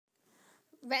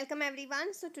Welcome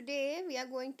everyone. So today we are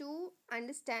going to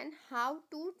understand how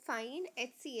to find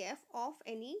HCF of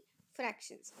any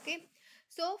fractions. Okay.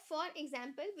 So for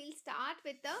example, we'll start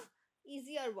with the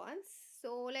easier ones.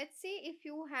 So let's say if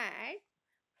you had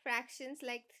fractions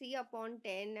like 3 upon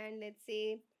 10, and let's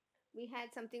say we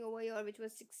had something over here which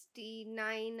was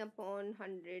 69 upon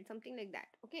 100, something like that.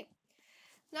 Okay.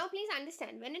 Now please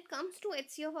understand, when it comes to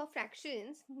HCF of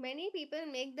fractions, many people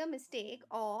make the mistake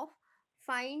of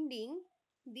finding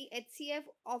the HCF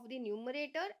of the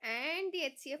numerator and the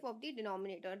HCF of the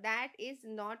denominator. That is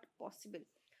not possible.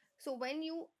 So when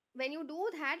you do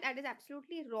that, that is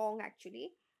absolutely wrong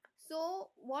actually. So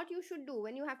what you should do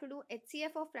when you have to do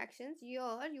HCF of fractions,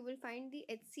 here you will find the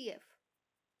HCF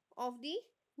of the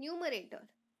numerator,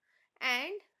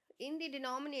 and in the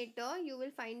denominator you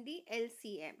will find the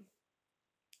LCM.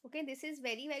 Okay, this is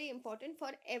very important for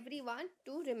everyone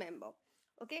to remember.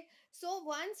 Okay, so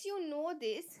once you know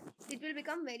this, it will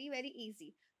become very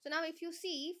easy. So now if you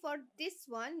see, for this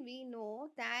one we know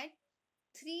that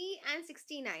 3 and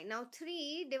 69, now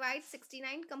 3 divides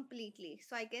 69 completely,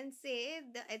 so I can say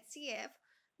the HCF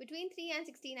between 3 and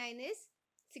 69 is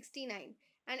 69.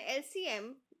 And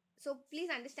LCM, so please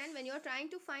understand, when you're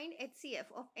trying to find HCF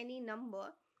of any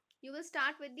number, you will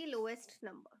start with the lowest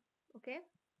number. Okay,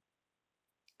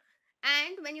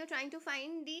 and when you're trying to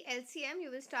find the LCM,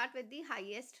 you will start with the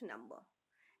highest number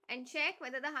and check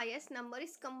whether the highest number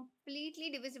is completely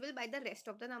divisible by the rest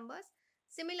of the numbers.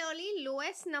 Similarly,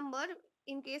 lowest number,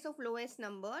 in case of lowest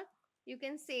number, you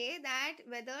can say that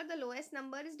whether the lowest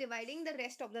number is dividing the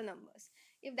rest of the numbers.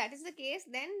 If that is the case,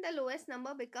 then the lowest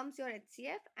number becomes your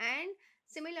HCF. And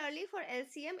similarly for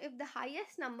LCM, if the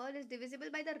highest number is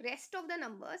divisible by the rest of the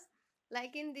numbers,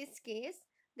 like in this case,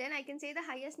 then I can say the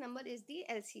highest number is the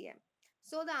LCM.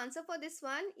 So the answer for this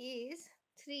one is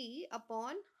 3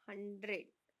 upon 100.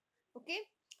 Okay,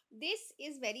 this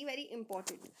is very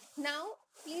important. Now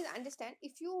please understand,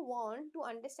 if you want to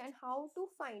understand how to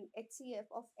find HCF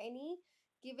of any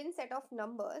given set of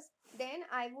numbers, then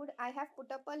I have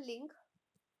put up a link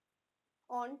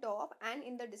on top and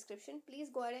in the description. Please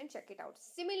go ahead and check it out.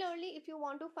 Similarly, if you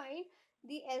want to find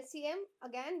the LCM,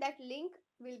 again that link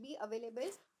will be available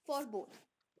for both.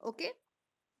 Okay,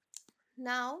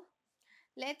 now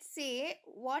let's say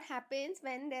what happens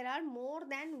when there are more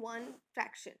than one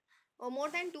fraction or more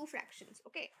than two fractions.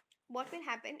 Okay, what will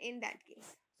happen in that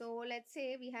case? So let's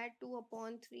say we had 2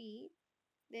 upon 3,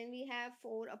 then we have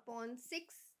 4 upon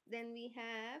 6, then we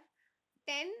have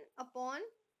 10 upon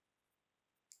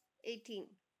 18.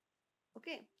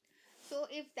 Okay, so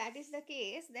if that is the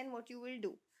case, then what you will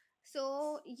do?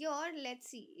 So here, let's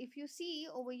see, if you see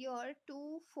over here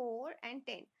 2, 4 and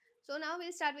 10. So now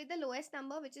we'll start with the lowest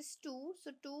number, which is 2.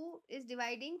 So 2 is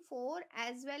dividing 4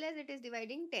 as well as it is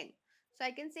dividing 10. So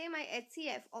I can say my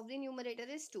HCF of the numerator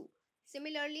is 2.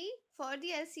 Similarly, for the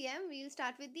LCM, we will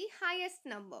start with the highest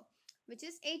number, which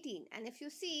is 18. And if you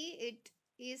see, it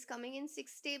is coming in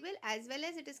 6 table as well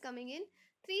as it is coming in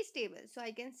 3 stable. So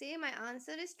I can say my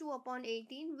answer is 2 upon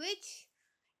 18, which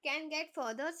can get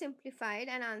further simplified,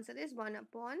 and answer is 1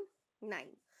 upon 9.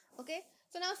 Okay,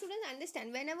 so now students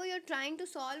understand, whenever you're trying to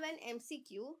solve an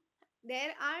MCQ,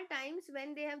 there are times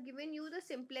when they have given you the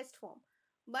simplest form.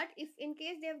 But if in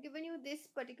case they have given you this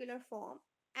particular form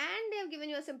and they have given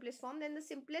you a simplest form, then the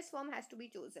simplest form has to be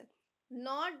chosen,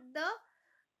 not the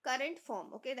current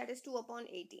form. Okay, that is 2 upon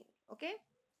 18. Okay,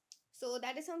 so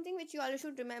that is something which you all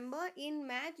should remember. In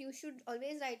math, you should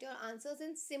always write your answers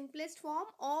in simplest form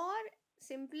or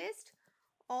simplest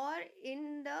or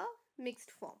in the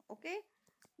mixed form. Okay,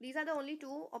 these are the only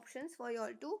two options for you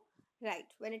all to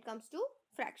write when it comes to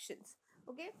fractions.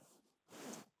 Okay,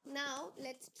 now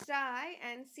let's try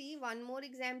and see one more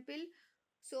example.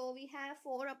 So we have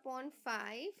 4 upon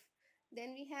 5,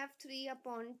 then we have 3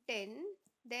 upon 10,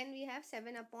 then we have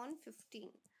 7 upon 15.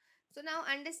 So now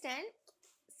understand,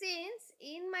 since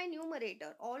in my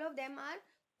numerator all of them are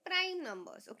prime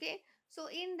numbers. Okay, so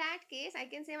in that case I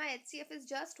can say my HCF is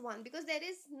just 1, because there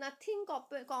is nothing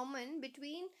common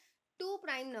between two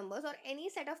prime numbers or any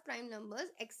set of prime numbers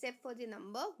except for the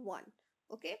number 1.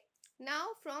 Okay, now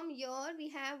from here we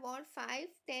have what, 5,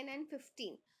 10 and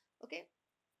 15. Okay,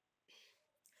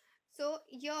 so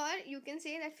here you can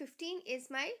say that 15 is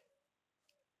my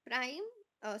prime,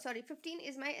 15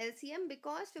 is my LCM,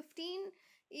 because 15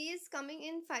 is coming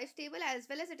in 5 table as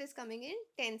well as it is coming in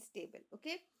 10 table.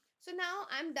 Okay, so now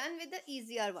I'm done with the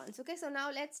easier ones. Okay, so now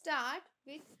let's start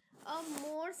with a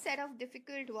more set of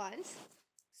difficult ones.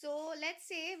 So let's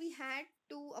say we had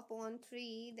 2 upon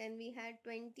 3, then we had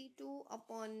 22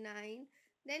 upon 9,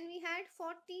 then we had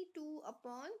 42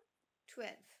 upon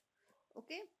 12.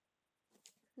 Okay,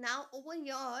 Now over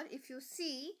here, if you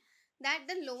see that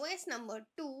the lowest number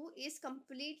 2 is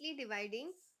completely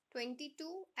dividing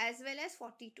 22 as well as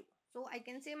 42. So I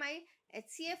can say my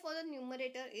HCF for the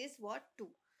numerator is what? 2.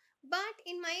 But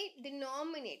in my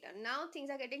denominator, now things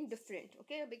are getting different,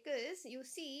 okay? Because you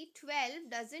see 12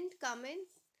 doesn't come in,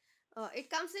 it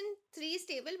comes in 3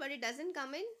 stable, but it doesn't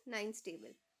come in 9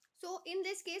 stable. So in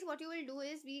this case, what you will do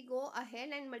is we go ahead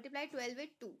and multiply 12 with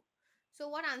 2. So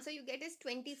what answer you get is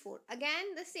 24.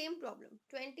 Again, the same problem.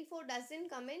 24 doesn't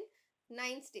come in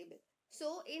 9 stable.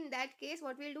 So in that case,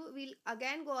 what we'll do, we'll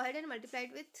again go ahead and multiply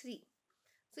it with 3.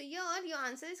 So here your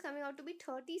answer is coming out to be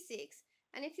 36.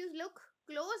 And if you look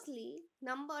closely,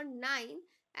 number 9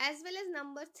 as well as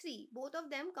number 3, both of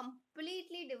them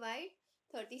completely divide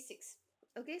 36.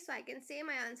 Okay, so I can say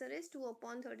my answer is 2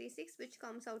 upon 36, which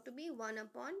comes out to be 1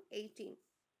 upon 18.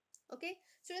 Okay,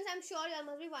 students, I'm sure you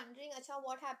must be wondering, acha,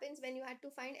 what happens when you had to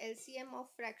find LCM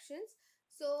of fractions.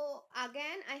 So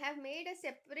again, I have made a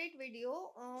separate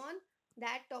video on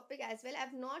that topic as well.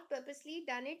 I've not purposely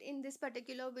done it in this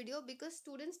particular video because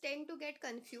students tend to get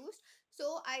confused.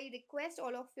 So I request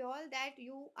all of you all that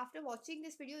you, after watching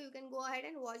this video, you can go ahead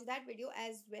and watch that video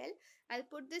as well. I'll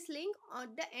put this link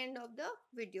at the end of the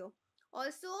video.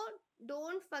 Also,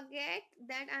 don't forget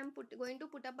that I'm going to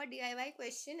put up a DIY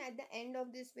question at the end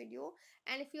of this video,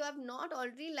 and if you have not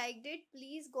already liked it,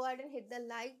 please go ahead and hit the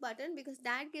like button, because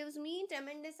that gives me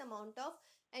tremendous amount of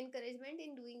encouragement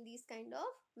in doing these kind of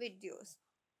videos.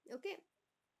 Okay,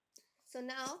 so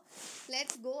now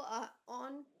let's go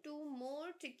on to more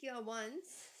trickier ones.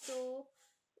 So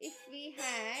if we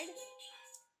had,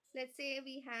 let's say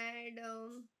we had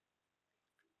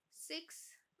 6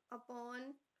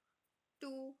 upon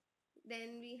 2,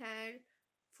 then we had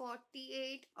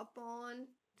 48 upon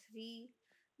 3,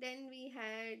 then we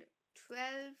had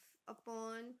 12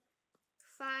 upon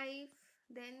 5,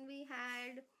 then we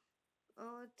had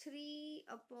 3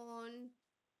 upon,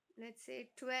 let's say,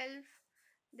 12,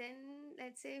 then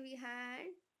let's say we had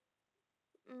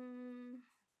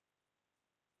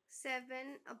 7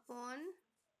 upon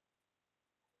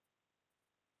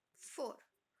 4.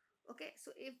 Okay,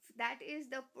 so if that is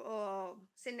the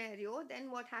scenario, then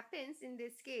what happens in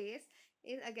this case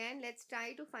is, again, let's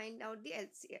try to find out the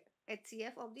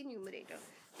HCF of the numerator.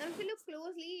 Now if you look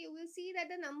closely, you will see that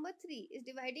the number 3 is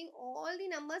dividing all the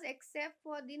numbers except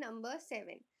for the number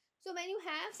 7. So when you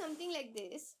have something like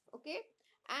this, okay,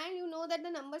 and you know that the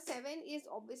number 7 is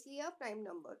obviously a prime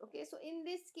number, okay, so in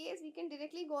this case we can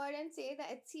directly go ahead and say the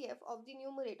HCF of the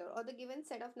numerator or the given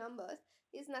set of numbers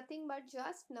is nothing but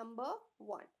just number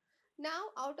 1.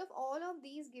 Now, out of all of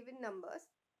these given numbers,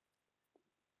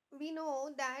 we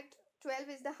know that 12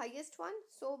 is the highest one.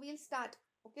 So, we'll start.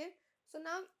 Okay. So,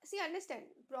 now, see, understand.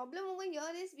 Problem over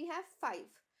here is we have 5.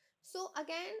 So,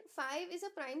 again, 5 is a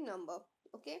prime number.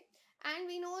 Okay. And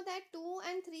we know that 2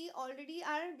 and 3 already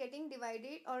are getting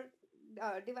divided, or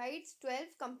divides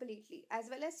 12 completely, as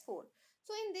well as 4.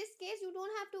 So, in this case, you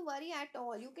don't have to worry at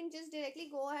all. You can just directly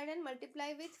go ahead and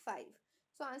multiply with 5.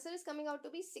 So, answer is coming out to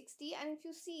be 60. And if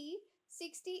you see,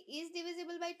 60 is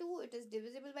divisible by 2, it is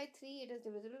divisible by 3, it is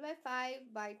divisible by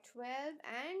 5, by 12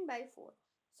 and by 4.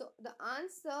 So the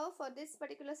answer for this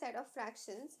particular set of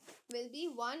fractions will be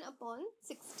 1 upon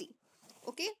 60.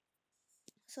 Okay.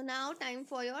 So now time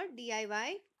for your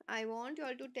DIY. I want you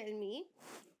all to tell me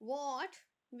what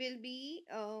will be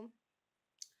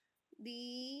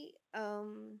the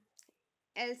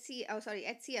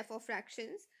HCF of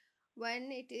fractions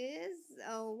when it is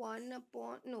 1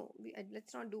 upon, no,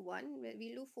 let's not do 1,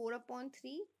 we'll do 4 upon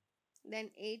 3,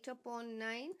 then 8 upon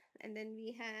 9, and then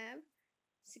we have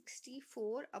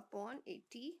 64 upon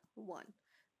 81.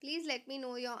 Please let me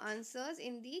know your answers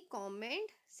in the comment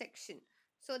section.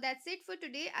 So that's it for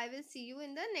today. I will see you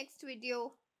in the next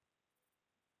video.